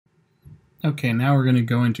Okay, now we're going to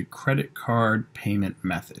go into credit card payment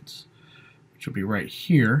methods, which will be right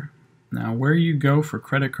here. Now, where you go for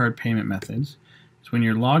credit card payment methods is when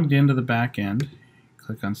you're logged into the back end,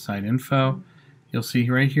 click on Site Info. You'll see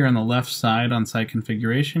right here on the left side on Site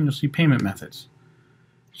Configuration, you'll see Payment Methods.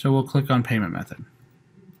 So we'll click on Payment Method.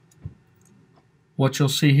 What you'll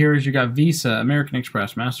see here is you got Visa, American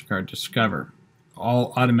Express, MasterCard, Discover,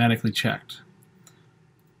 all automatically checked.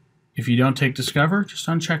 If you don't take Discover, just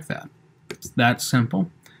uncheck that. It's that simple.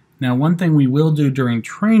 Now, one thing we will do during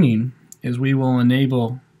training is we will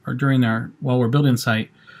enable, or while we're building site,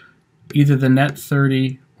 either the Net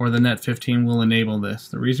 30 or the Net 15 will enable this.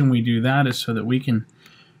 The reason we do that is so that we can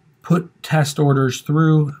put test orders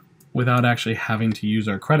through without actually having to use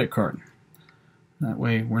our credit card. That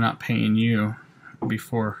way we're not paying you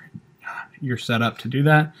before you're set up to do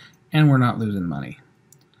that, and we're not losing money.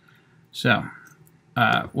 So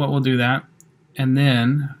what we'll do that, and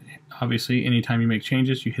then obviously anytime you make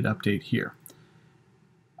changes you hit update here.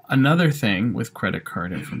 Another thing with credit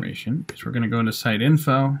card information is we're going to go into Site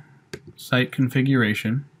Info, Site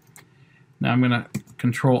Configuration. Now I'm going to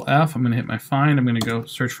Control F, I'm going to hit my Find, I'm going to go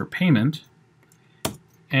search for Payment,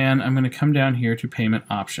 and I'm going to come down here to Payment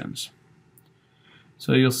Options.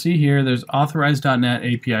 So you'll see here there's Authorize.net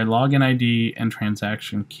API Login ID and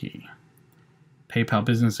Transaction Key. PayPal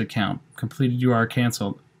Business Account, completed URL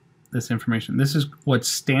canceled, this information. This is what's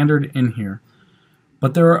standard in here.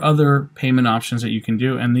 But there are other payment options that you can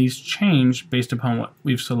do, and these change based upon what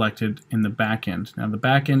we've selected in the back end. Now the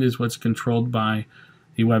back end is what's controlled by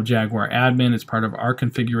the WebJaguar admin. It's part of our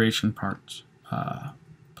configuration parts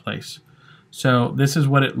place. So this is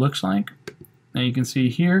what it looks like. Now you can see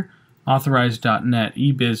here, Authorize.net,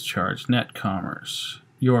 eBizCharge, NetCommerce,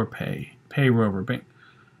 YourPay, PayRover,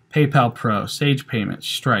 PayPal Pro, Sage Payments,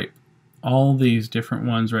 Stripe. All these different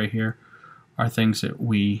ones right here are things that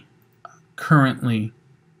we currently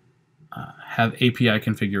have API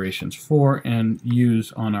configurations for and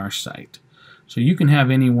use on our site. So you can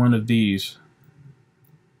have any one of these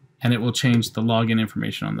and it will change the login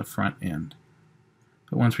information on the front end.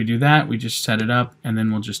 But once we do that, we just set it up and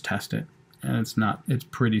then we'll just test it. And it's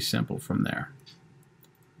pretty simple from there.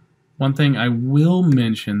 One thing I will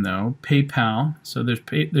mention though, PayPal, so there's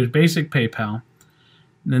basic PayPal,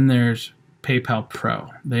 then there's PayPal Pro.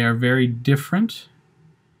 They are very different.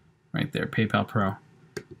 Right there, PayPal Pro.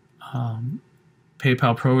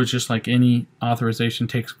 PayPal Pro is just like any authorization,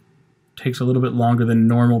 takes a little bit longer than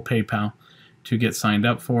normal PayPal to get signed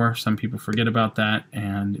up for. Some people forget about that,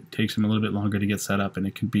 and it takes them a little bit longer to get set up, and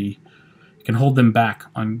it can hold them back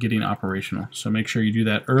on getting operational. So make sure you do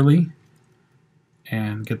that early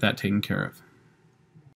and get that taken care of.